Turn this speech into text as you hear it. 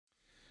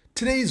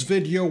Today's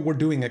video, we're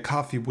doing a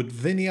Coffee with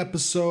Vinny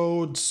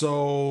episode.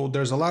 So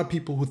there's a lot of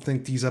people who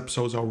think these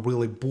episodes are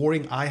really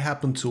boring. I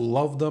happen to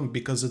love them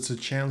because it's a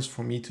chance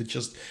for me to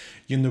just,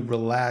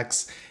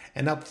 relax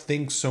and not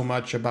think so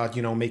much about,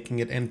 making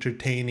it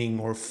entertaining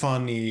or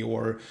funny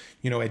or,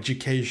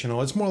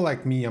 educational. It's more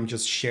like me. I'm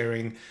just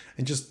sharing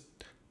and just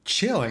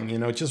chilling,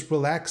 just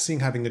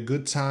relaxing, having a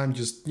good time,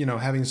 just,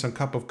 having some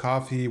cup of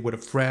coffee with a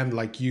friend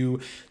like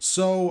you.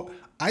 So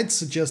I'd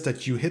suggest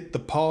that you hit the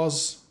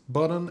pause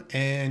button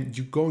and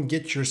you go and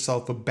get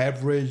yourself a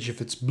beverage,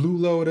 if it's Blue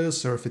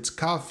Lotus or if it's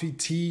coffee,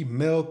 tea,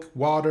 milk,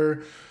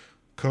 water,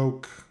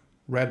 Coke,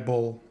 Red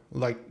Bull,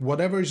 like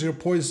whatever is your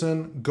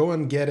poison, go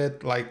and get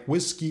it. Like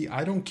whiskey,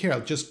 I don't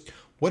care, just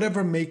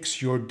whatever makes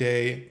your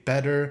day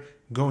better,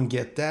 go and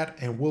get that,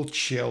 and we'll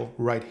chill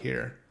right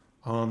here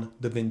on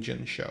the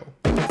Vinjin Show.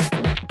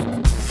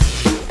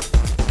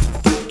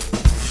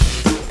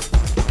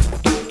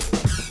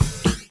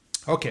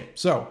 Okay,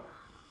 so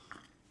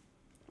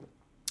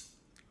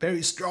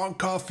very strong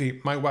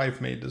coffee. My wife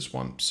made this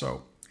one,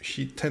 so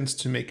she tends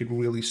to make it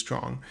really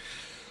strong.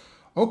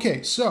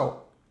 Okay,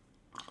 so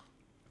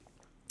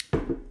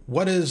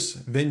what is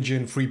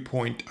Vinjin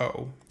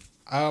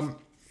 3.0?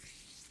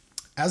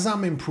 As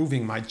I'm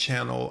improving my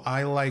channel,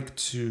 I like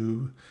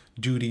to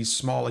do these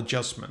small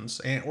adjustments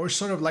or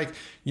sort of like,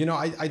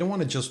 I don't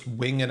want to just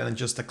wing it and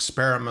just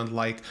experiment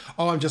like,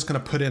 oh, I'm just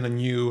going to put in a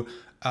new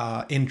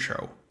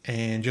intro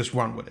and just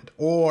run with it,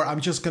 or I'm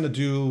just gonna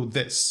do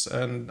this,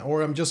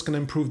 or I'm just gonna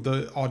improve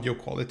the audio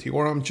quality,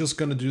 or I'm just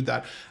gonna do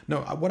that. No,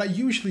 what I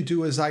usually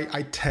do is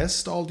I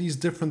test all these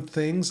different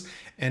things,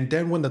 and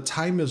then when the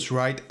time is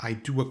right, I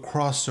do a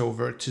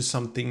crossover to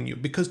something new,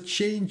 because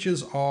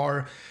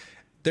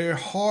they're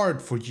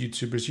hard for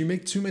YouTubers. You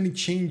make too many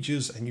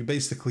changes and you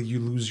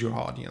lose your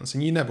audience,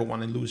 and you never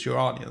want to lose your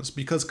audience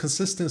because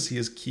consistency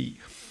is key.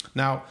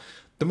 Now,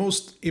 the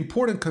most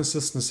important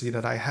consistency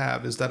that I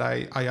have is that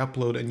I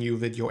upload a new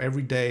video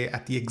every day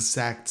at the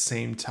exact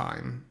same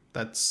time.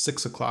 That's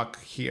 6 o'clock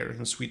here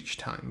in Swedish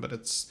time, but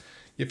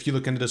if you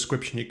look in the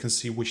description, you can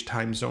see which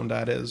time zone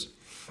that is.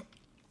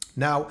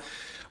 Now,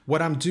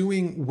 what I'm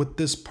doing with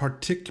this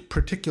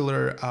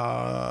particular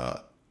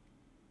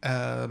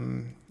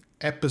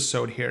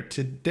episode here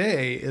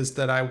today is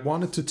that I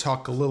wanted to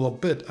talk a little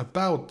bit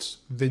about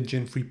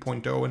Vinjin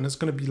 3.0, and it's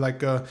going to be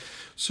like a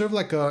sort of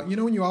like a,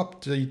 when you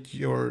update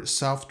your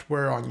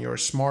software on your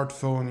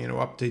smartphone,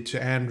 update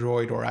to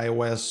Android or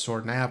iOS or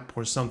an app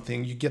or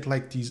something, you get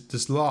like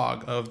this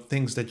log of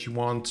things that you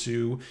want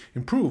to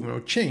improve or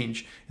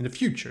change in the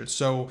future.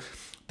 So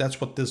that's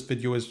what this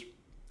video is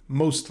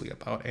mostly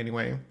about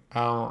anyway.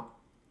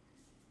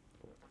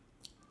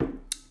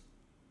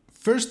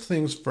 First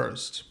things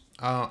first.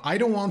 I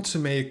don't want to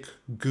make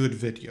good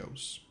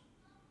videos.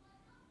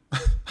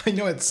 I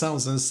know it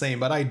sounds insane,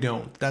 but I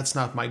don't. That's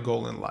not my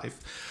goal in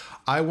life.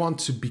 I want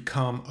to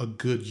become a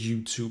good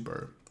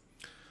YouTuber.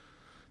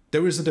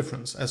 There is a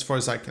difference, as far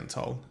as I can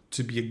tell,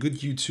 to be a good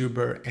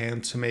YouTuber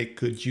and to make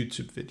good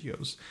YouTube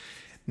videos.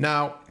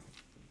 Now,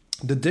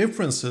 the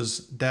difference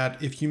is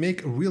that if you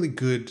make a really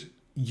good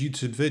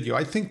YouTube video,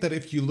 I think that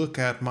if you look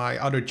at my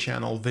other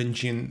channel,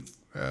 Vinjin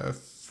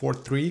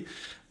 43,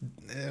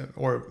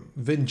 or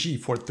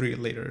Vinji43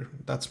 later,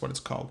 that's what it's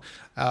called.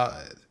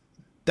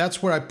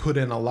 That's where I put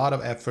in a lot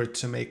of effort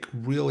to make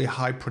really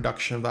high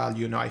production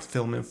value. I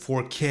film in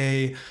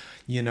 4K,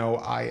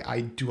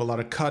 I do a lot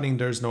of cutting.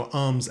 There's no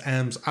ums,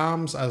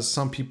 ahs, as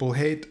some people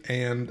hate.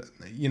 And,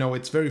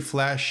 it's very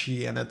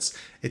flashy and it's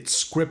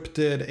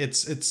scripted.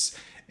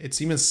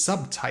 It's even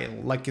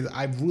subtitled. Like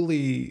I've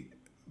really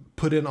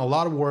put in a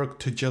lot of work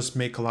to just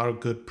make a lot of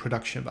good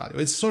production value.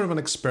 It's sort of an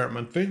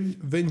experiment.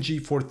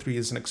 Vinji43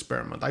 is an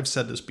experiment. I've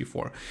said this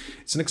before.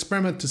 It's an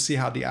experiment to see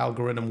how the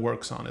algorithm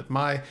works on it.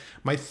 My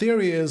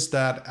theory is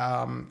that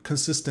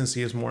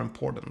consistency is more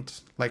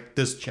important, like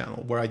this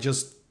channel, where I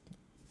just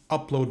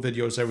upload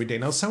videos every day.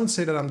 Now, some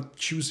say that I'm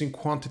choosing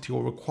quantity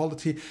over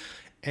quality,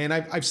 and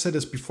I've said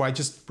this before. I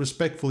just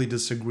respectfully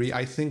disagree.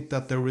 I think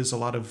that there is a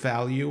lot of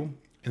value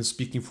and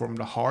speaking from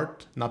the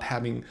heart, not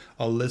having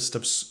a list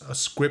of a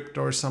script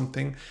or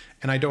something.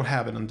 And I don't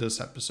have it on this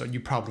episode.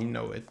 You probably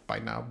know it by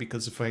now,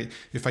 because if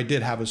I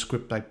did have a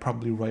script, I'd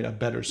probably write a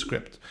better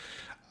script.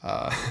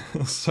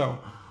 So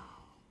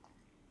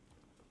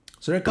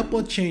there are a couple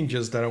of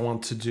changes that I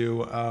want to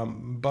do.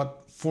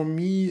 But for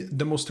me,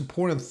 the most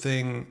important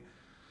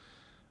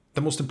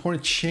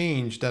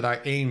change that I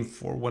aim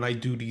for when I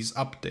do these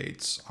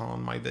updates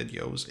on my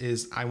videos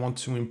is I want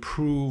to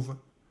improve.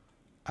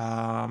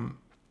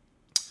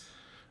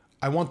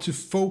 I want to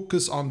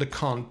focus on the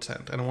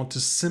content, and I want to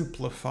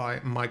simplify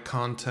my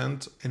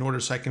content in order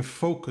so I can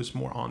focus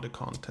more on the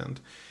content.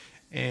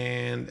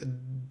 And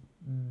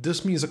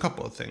this means a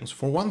couple of things.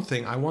 For one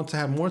thing, I want to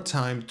have more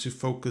time to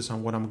focus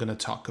on what I'm going to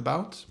talk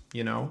about,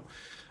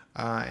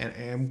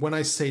 and when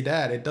I say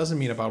that, it doesn't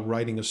mean about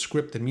writing a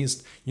script. It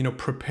means,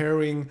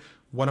 preparing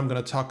what I'm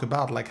going to talk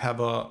about, like have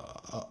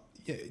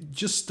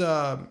just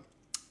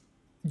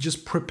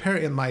prepare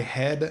in my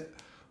head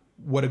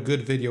what a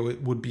good video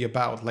it would be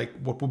about, like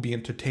what would be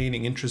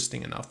entertaining,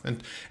 interesting enough,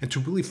 and to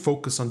really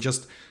focus on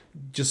just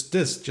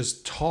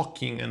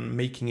talking and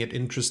making it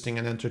interesting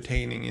and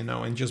entertaining,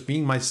 and just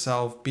being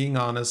myself, being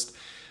honest,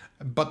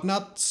 but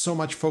not so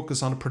much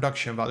focus on the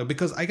production value.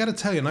 Because I gotta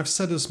tell you, and I've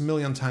said this a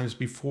million times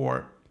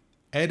before,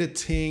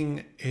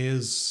 editing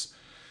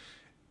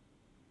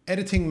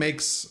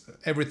makes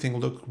everything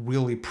look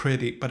really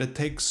pretty, but it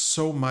takes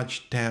so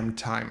much damn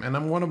time. And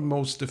I'm one of the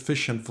most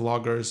efficient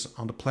vloggers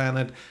on the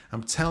planet.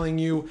 I'm telling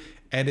you,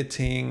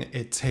 editing,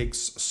 it takes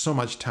so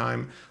much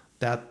time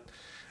that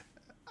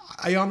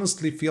I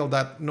honestly feel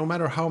that no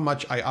matter how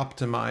much I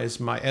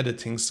optimize my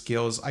editing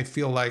skills, I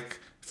feel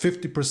like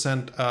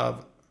 50%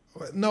 of,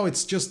 no,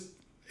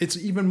 it's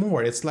even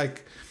more. It's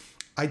like,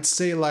 I'd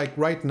say like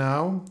right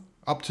now,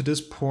 up to this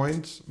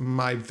point,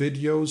 my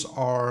videos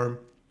are,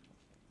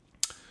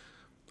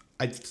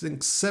 I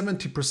think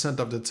 70%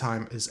 of the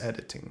time is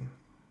editing.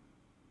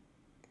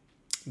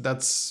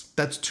 That's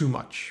too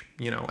much,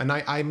 and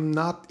I'm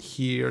not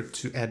here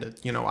to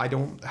edit. I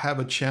don't have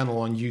a channel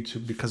on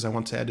YouTube because I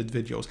want to edit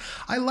videos.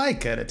 I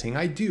like editing,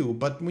 I do,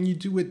 but when you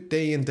do it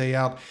day in, day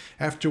out,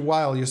 after a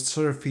while, you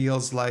sort of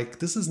feels like,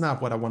 this is not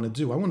what I want to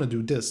do. I want to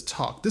do this,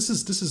 talk. This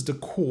is the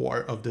core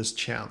of this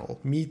channel.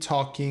 Me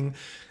talking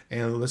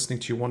and listening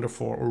to your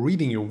wonderful, or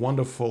reading your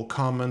wonderful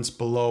comments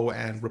below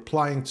and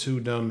replying to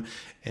them,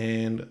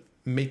 and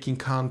making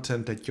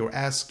content that you're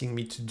asking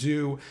me to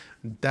do.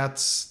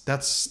 That's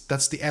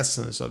the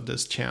essence of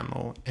this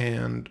channel,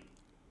 and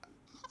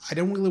I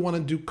don't really want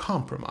to do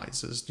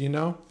compromises.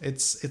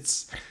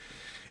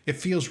 It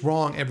feels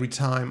wrong every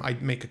time I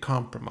make a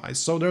compromise.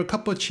 So there are a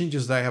couple of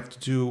changes that I have to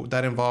do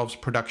that involves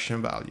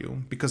production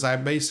value, because I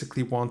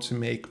basically want to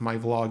make my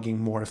vlogging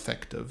more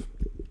effective.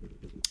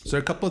 So there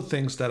are a couple of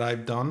things that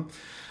I've done.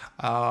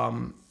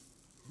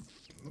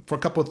 For a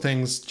couple of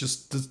things,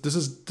 just this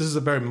is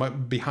a very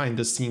behind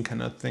the scene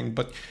kind of thing,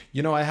 but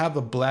I have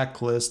a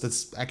blacklist.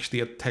 It's actually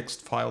a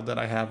text file that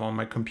I have on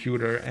my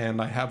computer,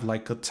 and I have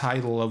like a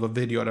title of a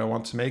video that I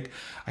want to make.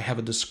 I have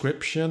a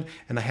description,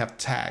 and I have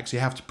tags. You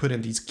have to put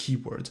in these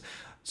keywords.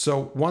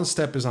 So one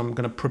step is I'm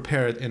going to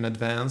prepare it in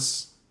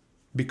advance,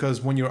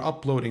 because when you're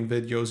uploading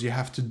videos, you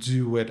have to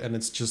do it, and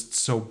it's just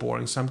so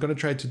boring. So I'm going to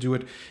try to do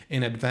it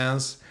in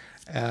advance.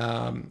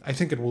 I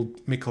think it will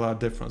make a lot of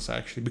difference,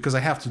 actually, because I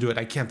have to do it.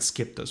 I can't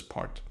skip this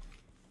part.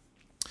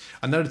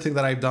 Another thing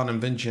that I've done in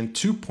VidGen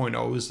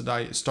 2.0 is that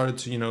I started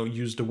to,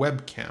 use the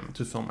webcam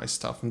to film my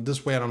stuff. And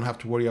this way I don't have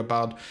to worry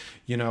about,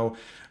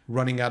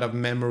 running out of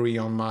memory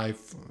on my,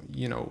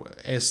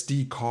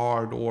 SD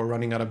card, or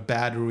running out of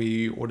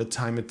battery, or the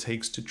time it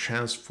takes to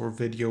transfer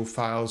video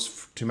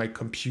files to my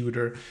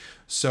computer.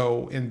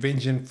 So in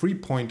VidGen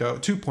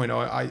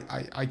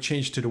 2.0, I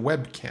changed to the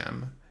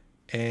webcam.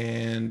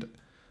 And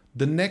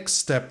the next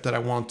step that I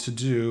want to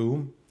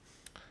do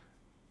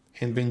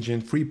in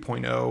VidGen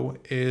 3.0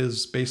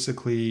 is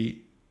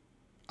basically,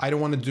 I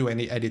don't want to do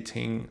any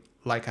editing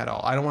like at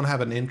all. I don't want to have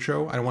an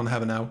intro. I don't want to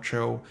have an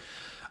outro.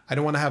 I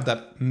don't want to have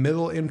that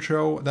middle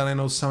intro that I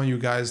know some of you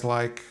guys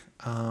like,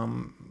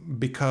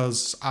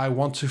 because I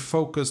want to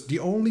focus. The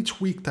only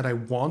tweak that I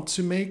want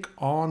to make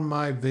on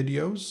my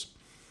videos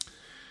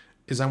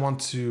is I want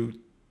to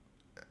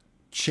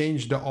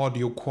change the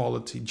audio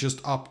quality,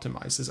 just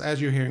optimize this.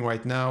 As you're hearing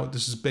right now,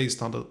 this is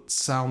based on the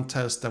sound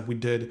test that we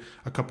did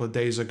a couple of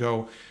days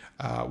ago,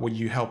 where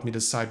you helped me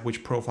decide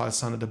which profile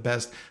sounded the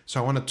best.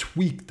 So I want to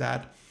tweak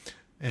that,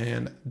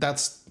 and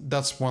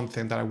that's one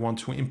thing that I want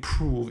to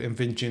improve in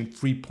VidGen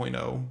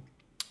 3.0.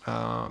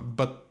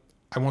 But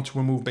I want to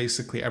remove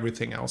basically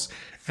everything else,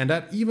 and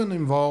that even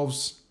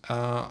involves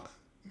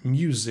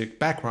music,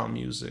 background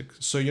music.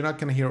 So you're not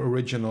going to hear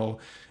original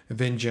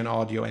VidGen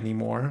audio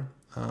anymore.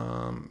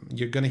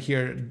 You're going to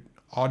hear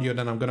audio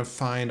that I'm going to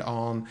find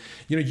on,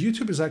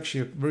 YouTube is actually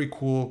a very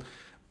cool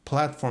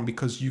platform,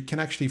 because you can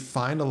actually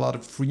find a lot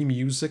of free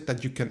music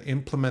that you can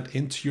implement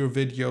into your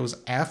videos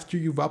after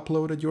you've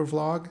uploaded your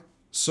vlog.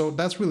 So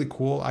that's really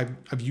cool.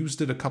 I've used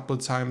it a couple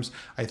of times.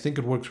 I think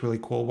it works really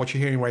cool. What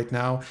you're hearing right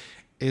now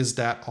is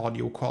that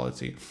audio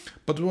quality.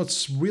 But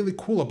what's really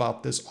cool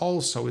about this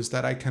also is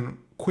that I can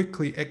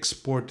quickly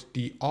export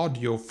the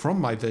audio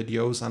from my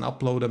videos and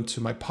upload them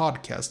to my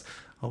podcast.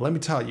 Well, let me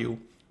tell you,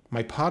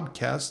 my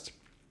podcast,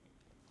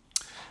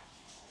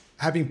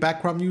 having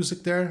background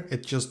music there,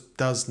 it just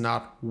does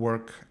not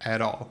work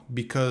at all.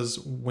 Because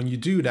when you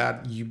do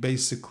that, you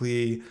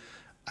basically,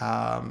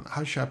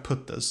 how should I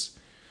put this?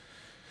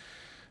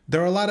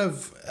 There are a lot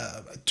of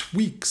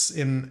tweaks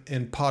in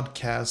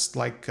podcasts,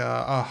 like,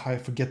 I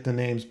forget the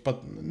names,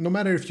 but no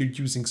matter if you're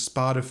using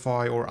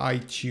Spotify or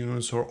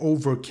iTunes or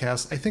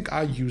Overcast, I think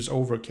I use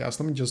Overcast.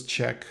 Let me just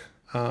check.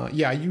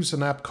 I use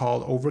an app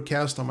called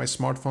Overcast on my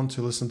smartphone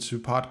to listen to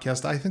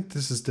podcasts. I think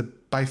this is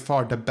by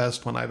far the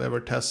best one I've ever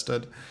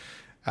tested.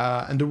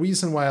 And the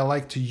reason why I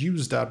like to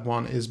use that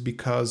one is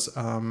because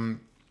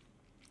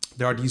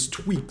there are these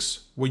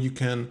tweaks where you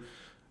can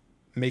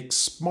make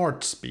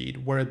smart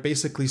speed, where it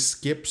basically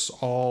skips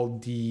all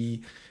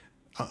the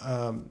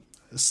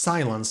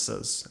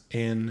silences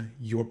in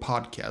your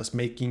podcast,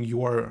 making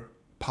your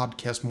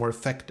podcast more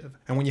effective.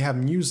 And when you have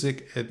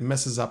music, it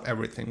messes up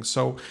everything.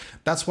 So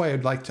that's why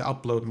I'd like to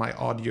upload my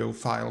audio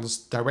files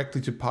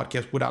directly to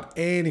podcast without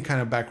any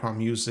kind of background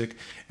music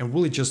and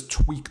really just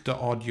tweak the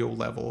audio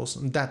levels.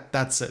 And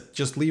that's it.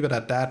 Just leave it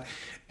at that.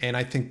 And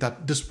I think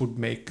that this would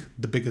make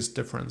the biggest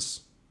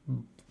difference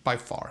by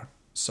far.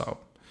 So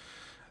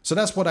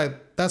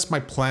that's my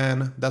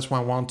plan. That's what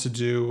I want to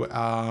do.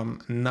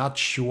 Not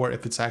sure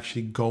if it's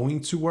actually going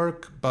to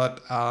work,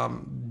 but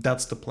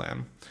that's the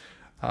plan.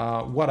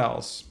 What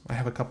else? I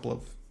have a couple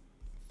of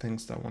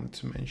things that I wanted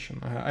to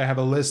mention. I have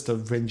a list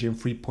of VidGen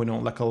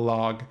 3.0, like a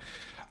log.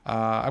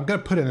 I'm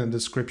gonna put it in the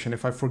description.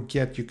 If I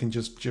forget, you can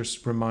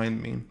just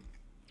remind me.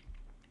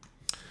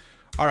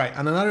 All right,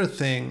 and another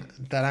thing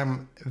that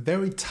I'm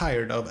very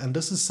tired of, and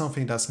this is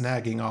something that's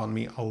nagging on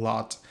me a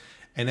lot,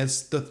 and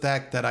it's the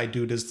fact that I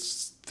do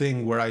this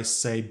thing where I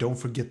say, don't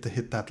forget to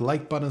hit that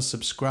like button,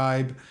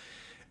 subscribe,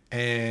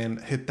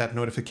 and hit that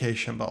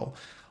notification bell.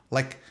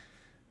 Like,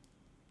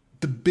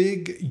 the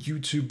big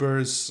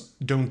YouTubers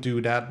don't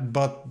do that,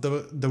 but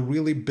the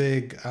really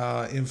big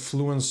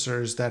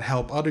influencers that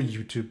help other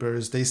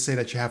YouTubers, they say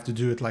that you have to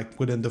do it like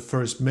within the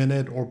first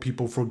minute, or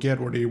people forget,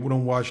 or they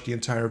wouldn't watch the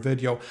entire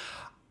video.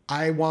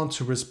 I want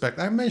to respect.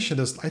 I mentioned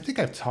this. I think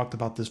I've talked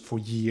about this for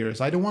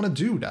years. I don't want to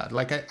do that.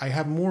 Like I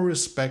have more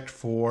respect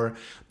for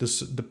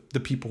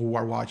the people who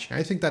are watching.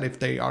 I think that if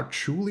they are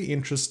truly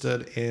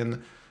interested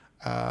in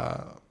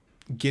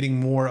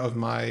getting more of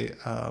my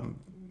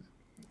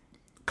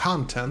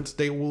content,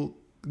 they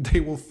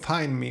will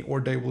find me, or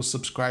they will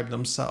subscribe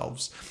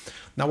themselves.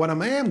 Now, what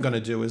I am going to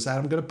do is that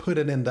I'm going to put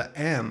it in the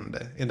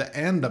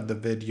end of the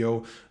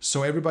video,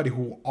 so everybody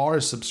who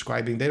are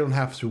subscribing, they don't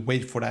have to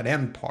wait for that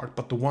end part,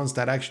 but the ones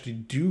that actually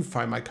do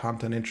find my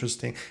content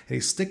interesting and they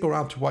stick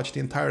around to watch the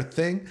entire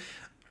thing,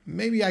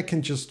 maybe I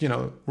can just,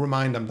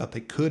 remind them that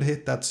they could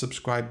hit that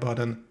subscribe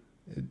button.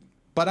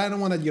 But I don't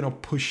want to,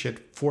 push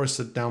it, force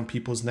it down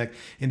people's neck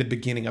in the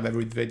beginning of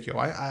every video.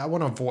 I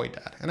want to avoid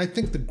that. And I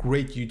think the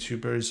great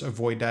YouTubers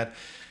avoid that.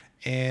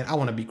 And I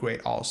want to be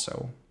great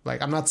also.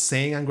 Like, I'm not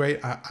saying I'm great.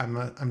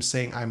 I'm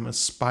saying I'm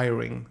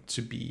aspiring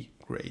to be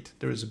great.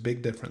 There is a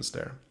big difference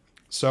there.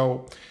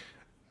 So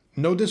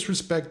no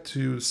disrespect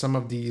to some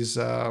of these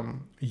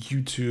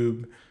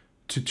YouTube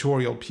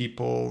tutorial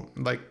people.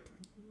 Like,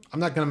 I'm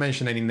not going to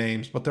mention any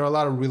names, but there are a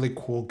lot of really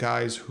cool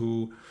guys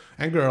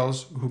and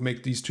girls who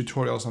make these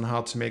tutorials on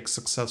how to make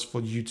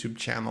successful YouTube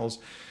channels.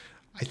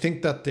 I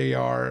think that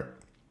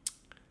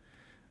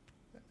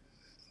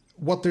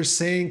what they're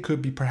saying could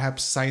be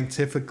perhaps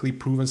scientifically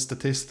proven,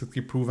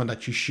 statistically proven,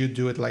 that you should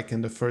do it like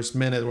in the first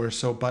minute or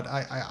so, but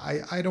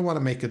I don't want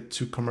to make it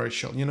too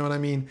commercial, you know what I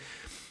mean?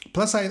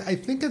 Plus, I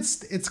think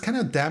it's kind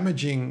of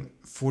damaging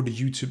for the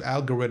YouTube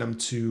algorithm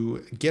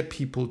to get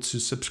people to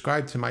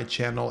subscribe to my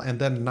channel and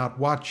then not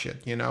watch it,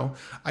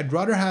 I'd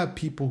rather have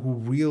people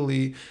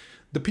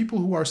the people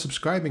who are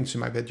subscribing to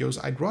my videos,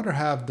 I'd rather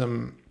have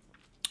them,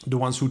 the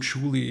ones who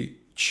truly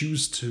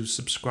choose to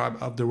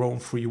subscribe of their own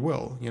free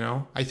will,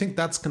 I think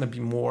that's going to be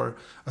more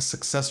a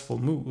successful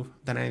move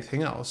than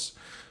anything else.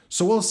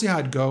 So we'll see how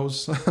it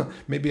goes.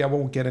 Maybe I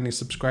won't get any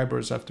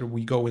subscribers after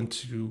we go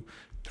into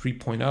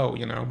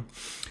 3.0,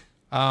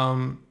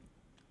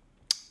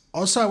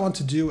 Also,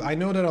 I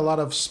know that a lot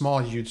of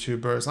small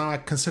YouTubers, I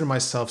consider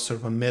myself sort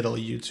of a middle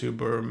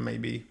YouTuber,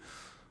 maybe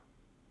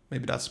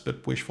that's a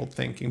bit wishful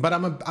thinking, but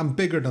I'm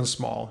bigger than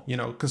small,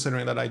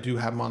 considering that I do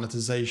have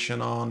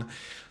monetization on.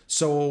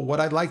 So what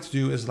I'd like to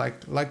do is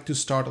like to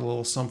start a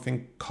little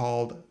something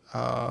called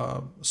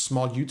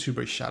small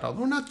YouTuber shoutout,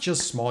 or not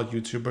just small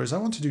YouTubers. I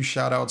want to do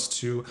shoutouts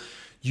to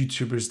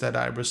YouTubers that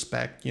I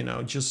respect,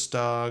 just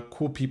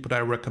cool people that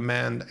I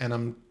recommend, and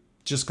I'm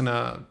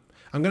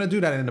gonna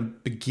do that in the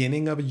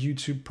beginning of a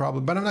YouTube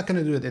probably, but I'm not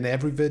gonna do it in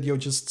every video.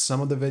 Just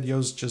some of the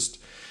videos, just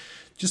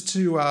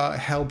to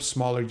help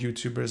smaller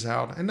YouTubers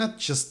out, and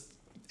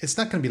it's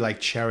not going to be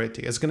like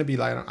charity. It's going to be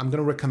like, I'm going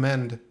to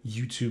recommend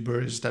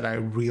YouTubers that I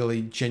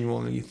really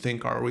genuinely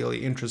think are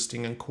really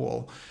interesting and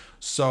cool.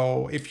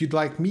 So if you'd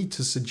like me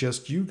to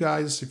suggest you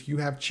guys, if you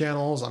have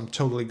channels, I'm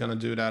totally going to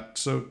do that.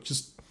 So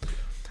just,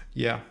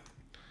 yeah.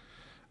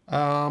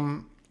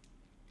 And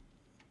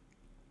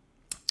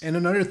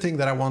another thing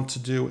that I want to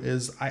do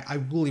is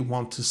I really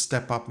want to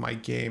step up my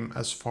game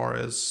as far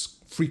as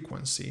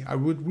frequency. I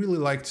would really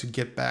like to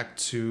get back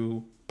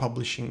to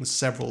publishing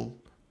several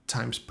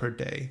times per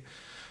day.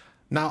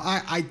 Now,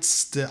 I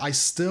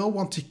still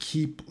want to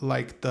keep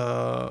like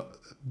the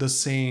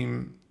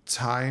same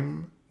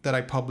time that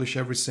I publish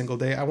every single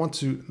day. I want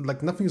to,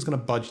 like, nothing is going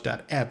to budge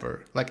that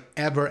ever. Like,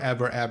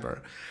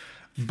 ever.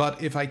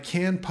 But if I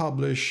can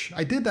publish,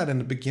 I did that in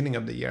the beginning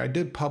of the year. I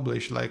did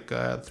publish like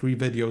 3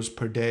 videos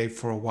per day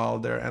for a while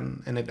there,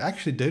 and it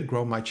actually did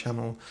grow my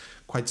channel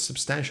quite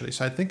substantially.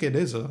 So I think it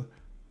is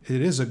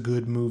a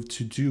good move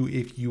to do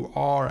if you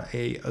are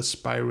a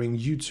aspiring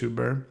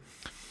YouTuber.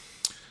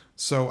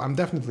 So I'm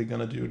definitely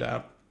gonna do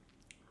that.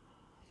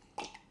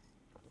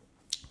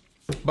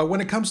 But when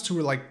it comes to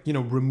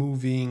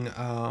removing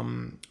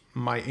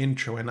my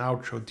intro and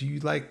outro,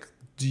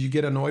 do Do you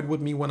get annoyed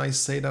with me when I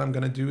say that I'm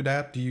gonna do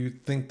that? Do you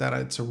think that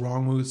it's a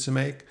wrong move to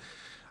make?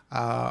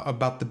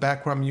 About the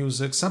background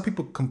music, some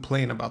people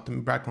complain about the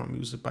background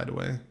music, by the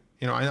way.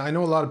 You know, I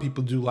know a lot of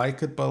people do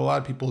like it, but a lot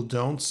of people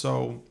don't.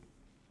 So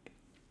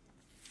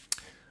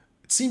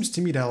it seems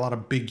to me that a lot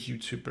of big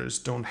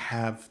YouTubers don't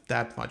have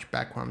that much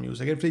background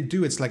music. If they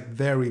do, it's like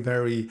very,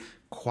 very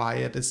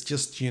quiet. It's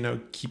just, you know,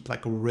 keep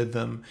like a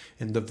rhythm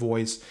in the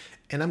voice.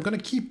 And I'm gonna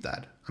keep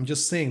that. I'm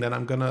just saying that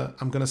I'm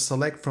gonna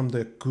select from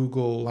the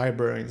Google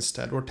library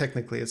instead, or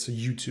technically it's a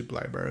YouTube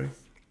library.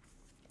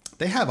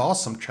 They have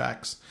awesome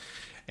tracks,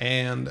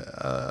 and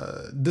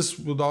this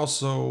would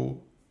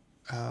also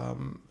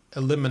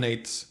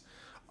eliminate,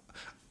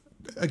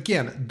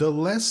 again, the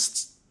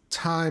less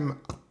time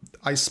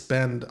I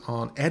spend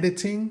on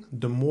editing,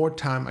 the more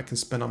time I can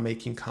spend on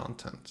making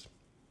content.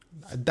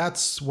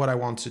 That's what I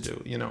want to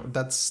do. You know,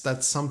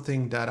 that's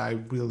something that I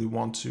really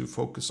want to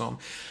focus on.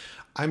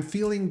 I'm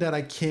feeling that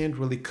I can't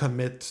really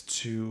commit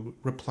to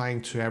replying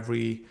to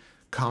every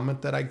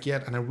comment that I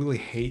get, and I really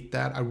hate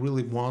that. I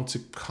really want to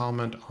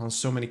comment on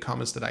so many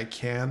comments that I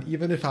can,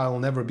 even if I'll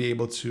never be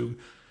able to,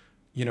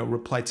 you know,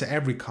 reply to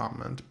every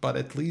comment. But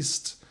at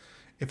least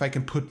if I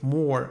can put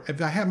more,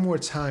 if I have more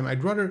time,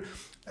 I'd rather,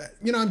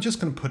 you know, I'm just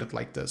gonna put it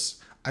like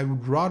this. I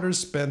would rather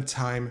spend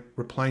time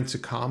replying to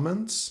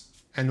comments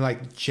and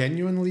like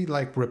genuinely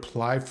like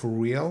reply for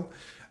real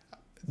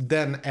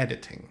than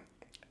editing.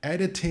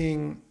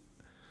 Editing,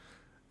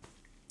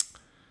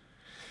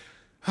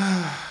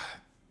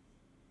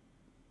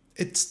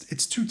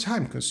 it's too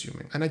time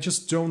consuming, and I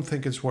just don't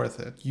think it's worth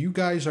it. You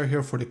guys are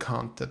here for the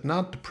content,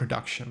 not the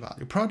production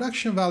value.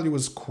 Production value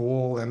is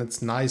cool and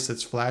it's nice,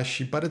 it's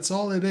flashy, but it's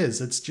all it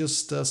is. It's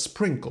just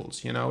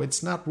sprinkles, you know,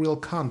 it's not real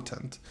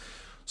content.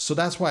 So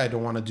that's why I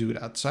don't want to do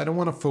that. So I don't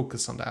want to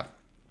focus on that.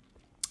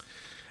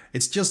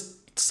 It's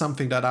just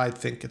something that I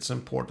think it's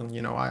important.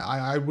 You know,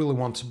 I really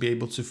want to be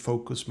able to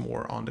focus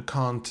more on the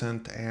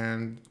content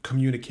and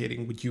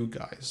communicating with you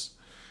guys.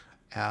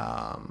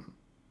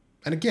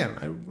 And again,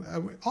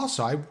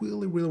 I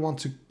really, really want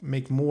to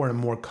make more and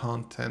more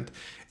content.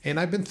 And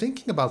I've been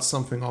thinking about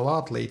something a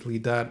lot lately,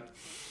 that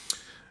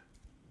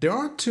there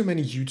aren't too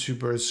many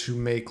YouTubers who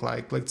make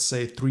like, let's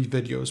say 3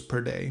 videos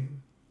per day.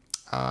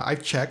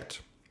 I've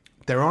checked,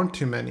 there aren't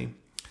too many.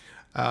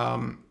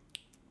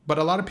 But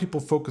a lot of people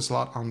focus a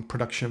lot on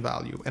production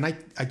value. And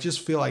I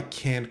just feel I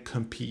can't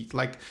compete.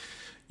 Like,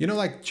 you know,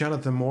 like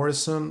Jonathan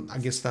Morrison, I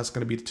guess that's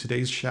going to be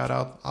today's shout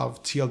out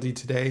of TLD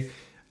today.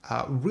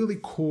 Really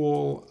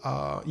cool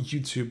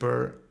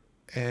YouTuber,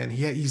 and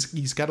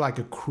he's got like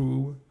a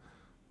crew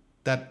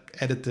that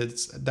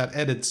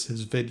edits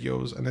his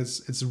videos, and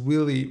it's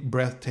really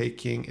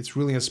breathtaking. It's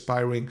really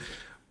inspiring.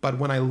 But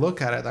when I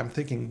look at it, I'm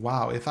thinking,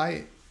 wow, if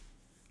I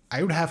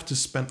would have to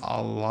spend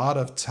a lot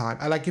of time.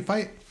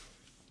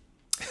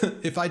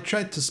 If I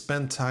tried to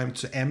spend time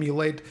to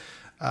emulate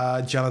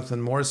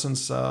Jonathan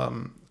Morrison's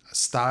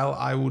style,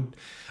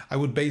 I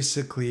would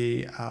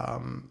basically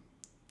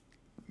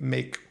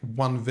make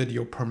 1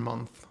 video per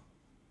month.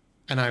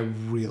 And I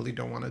really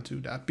don't want to do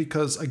that,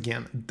 because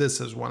again, this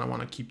is what I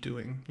want to keep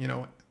doing, you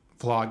know,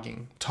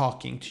 vlogging,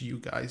 talking to you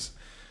guys,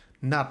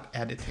 not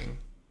editing.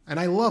 And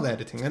I love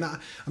editing, and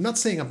I'm not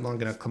saying I'm not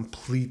gonna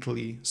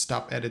completely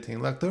stop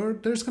editing. Like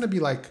there's gonna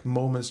be like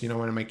moments, you know,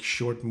 when I make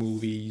short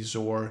movies,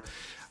 or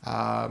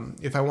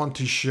if I want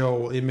to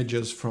show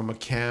images from a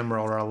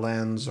camera or a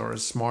lens or a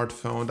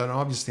smartphone, then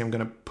obviously I'm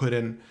gonna put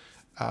in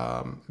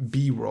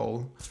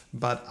B-roll.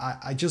 But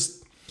I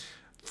just,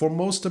 for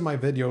most of my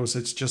videos,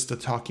 it's just a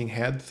talking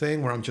head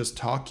thing where I'm just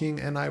talking,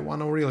 and I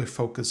want to really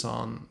focus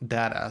on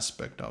that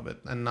aspect of it,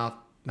 and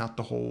not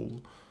the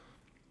whole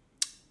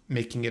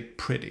making it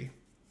pretty.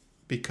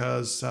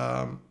 Because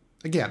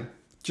again,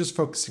 just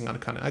focusing on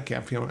content. Okay,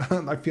 I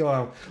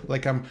feel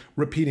like I'm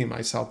repeating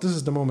myself. This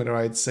is the moment where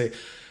I'd say,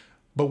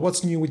 but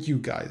what's new with you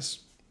guys?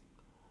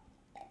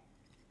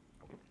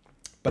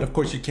 But of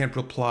course, you can't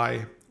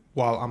reply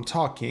while I'm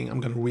talking.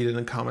 I'm going to read it in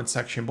the comment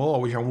section below,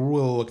 which I'm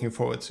really looking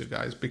forward to,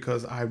 guys,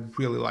 because I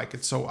really like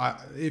it. So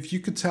if you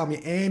could tell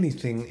me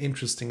anything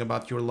interesting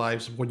about your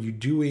lives, what you're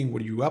doing,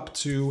 what are you up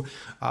to,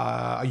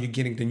 are you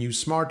getting the new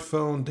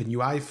smartphone, the new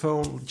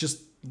iPhone,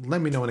 just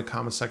let me know in the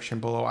comment section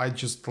below. I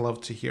just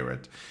love to hear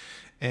it.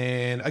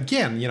 And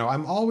again, you know,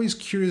 I'm always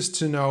curious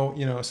to know,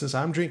 you know, since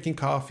I'm drinking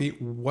coffee,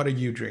 what are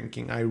you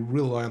drinking? I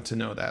really want to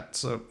know that.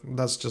 So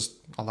that's just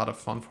a lot of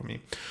fun for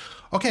me.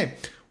 Okay.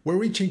 We're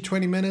reaching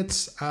 20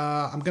 minutes.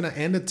 I'm going to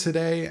end it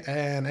today.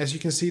 And as you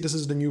can see, this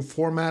is the new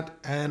format.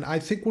 And I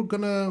think we're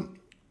going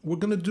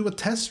to do a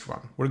test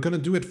run. We're going to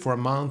do it for a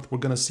month. We're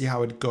going to see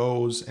how it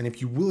goes. And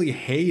if you really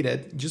hate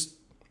it, just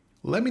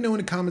let me know in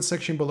the comment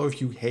section below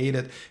if you hate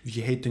it, if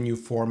you hate the new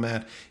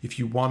format, if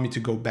you want me to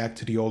go back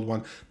to the old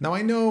one. Now,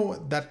 I know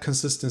that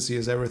consistency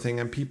is everything,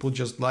 and people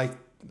just like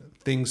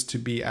things to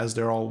be as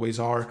they always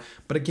are.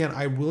 But again,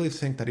 I really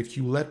think that if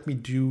you let me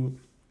do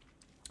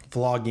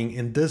vlogging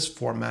in this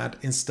format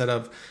instead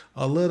of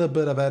a little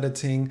bit of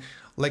editing,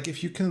 like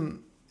if you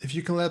can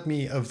let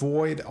me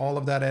avoid all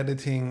of that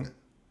editing,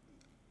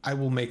 I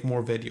will make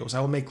more videos. I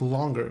will make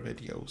longer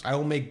videos. I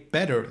will make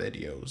better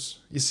videos.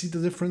 You see the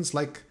difference?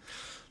 Like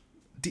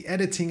the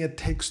editing, it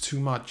takes too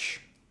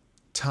much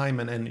time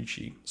and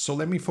energy. So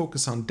let me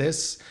focus on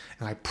this,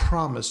 and I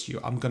promise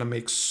you I'm gonna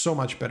make so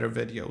much better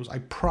videos. I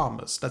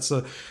promise. That's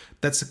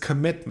a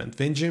commitment.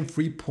 VinGen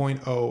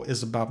 3.0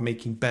 is about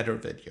making better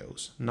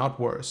videos, not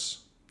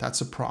worse. That's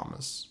a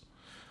promise.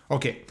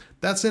 Okay,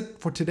 that's it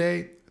for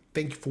today.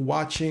 Thank you for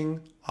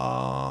watching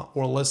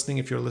or listening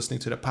if you're listening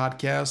to the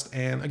podcast.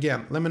 And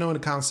again, let me know in the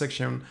comment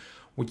section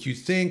what you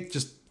think.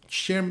 Just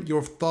share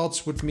your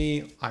thoughts with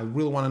me. I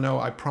really want to know.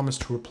 I promise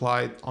to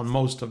reply on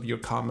most of your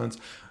comments.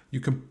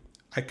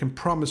 I can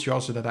promise you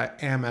also that I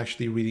am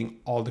actually reading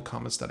all the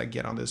comments that I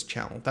get on this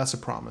channel. That's a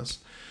promise.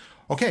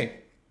 Okay.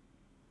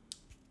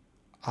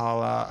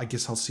 I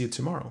guess I'll see you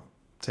tomorrow.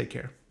 Take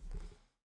care.